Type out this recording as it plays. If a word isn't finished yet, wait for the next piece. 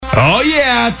Oh,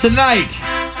 yeah, tonight,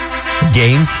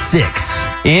 Game 6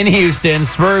 in Houston.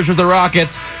 Spurs with the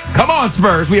Rockets. Come on,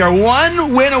 Spurs. We are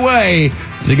one win away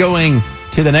to going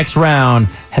to the next round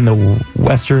and the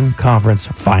Western Conference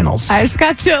Finals. I just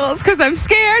got chills because I'm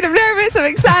scared, I'm nervous,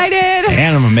 I'm excited.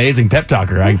 And I'm an amazing pep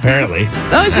talker, apparently.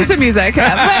 Oh, it's just the music.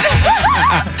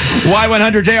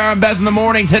 Y100 JR and Beth in the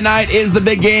morning. Tonight is the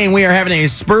big game. We are having a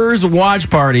Spurs watch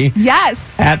party.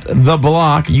 Yes. At The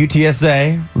Block,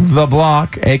 UTSA. The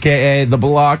Block, a.k.a. the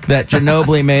block that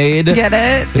Ginobili made. Get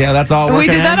it? So, yeah, that's all We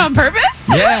did that on purpose?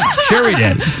 Yeah, sure we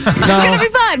did. It's going to be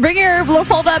fun. Bring your little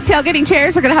fold-up tailgating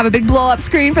chairs. We're going to have a big blow-up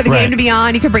screen for the game to be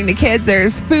on. You can bring the kids.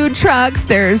 There's food trucks.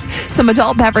 There's some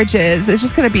adult beverages. It's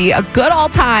just going to be a good all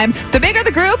time. The bigger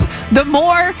the group, the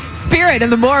more spirit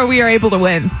and the more we are able to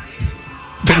win.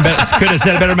 Couldn't have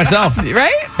said it better myself.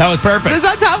 Right? That was perfect. Does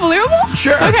that sound believable?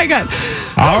 Sure. Okay, good.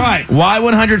 All right,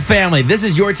 Y100 family, this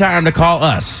is your time to call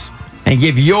us and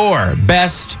give your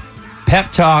best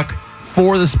pep talk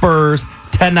for the Spurs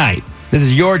tonight. This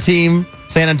is your team,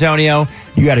 San Antonio.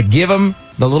 You got to give them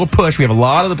the little push. We have a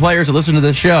lot of the players that listen to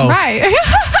this show. Right.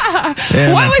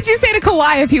 What would you say to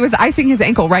Kawhi if he was icing his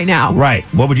ankle right now? Right.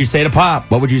 What would you say to Pop?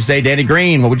 What would you say Danny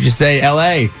Green? What would you say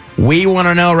LA? We want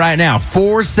to know right now.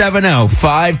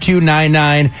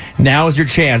 470-5299. Now is your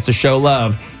chance to show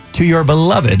love to your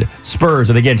beloved Spurs.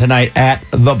 And again, tonight at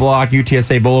The Block,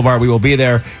 UTSA Boulevard, we will be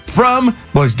there from,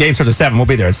 well, this game starts at 7. We'll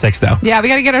be there at 6, though. Yeah, we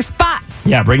got to get our spots.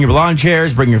 Yeah, bring your lawn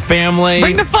chairs, bring your family.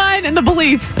 Bring the fun and the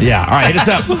beliefs. Yeah, all right, hit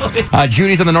us up.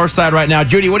 Judy's on the north side right now.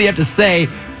 Judy, what do you have to say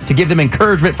to give them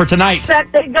encouragement for tonight?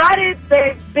 That they got it.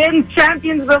 They've been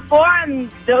champions before, and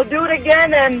they'll do it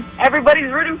again, and everybody's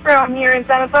rooting for them here in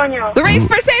San Antonio. The race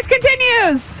for saves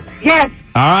continues. Yes.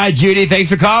 All right, Judy, thanks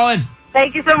for calling.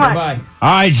 Thank you so much. Bye-bye.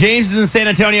 All right, James is in San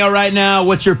Antonio right now.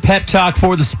 What's your pep talk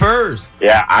for the Spurs?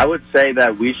 Yeah, I would say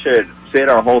that we should sit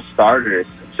our whole starters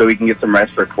so we can get some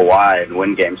rest for Kawhi and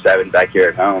win Game 7 back here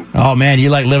at home. Oh, man, you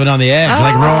like living on the edge,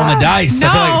 like rolling the dice.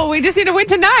 No, we just need to win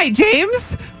tinight,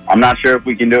 James. I'm not sure if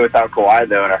we can do it without Kawhi,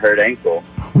 though, and a hurt ankle.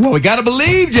 Well, we got to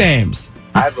believe, James.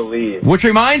 I believe. Which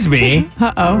reminds me,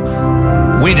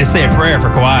 we need to say a prayer for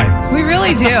Kawhi. We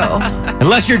really do.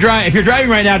 Unless you're driving. If you're driving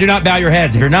right now, do not bow your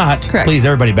heads. If you're not, please,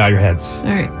 everybody bow your heads.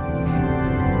 All right.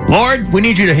 Lord, we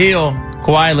need you to heal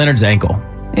Kawhi Leonard's ankle.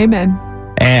 Amen.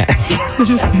 And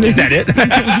just kidding. Is that it?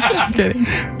 I'm kidding.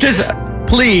 Just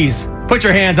please put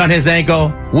your hands on his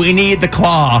ankle. We need the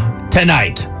claw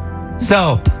tonight.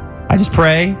 So I just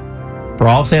pray for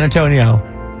all of San Antonio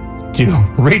to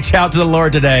reach out to the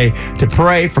Lord today to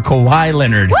pray for Kawhi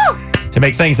Leonard to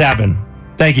make things happen.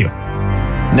 Thank you.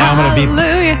 Now I'm going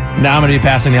to be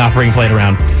passing the offering plate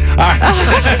around. All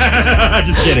right.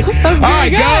 Just kidding. All right,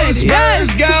 go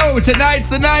Spurs, go. Tonight's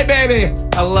the night, baby.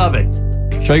 I love it.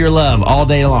 Show your love all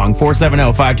day long.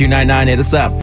 470-5299. Hit us up.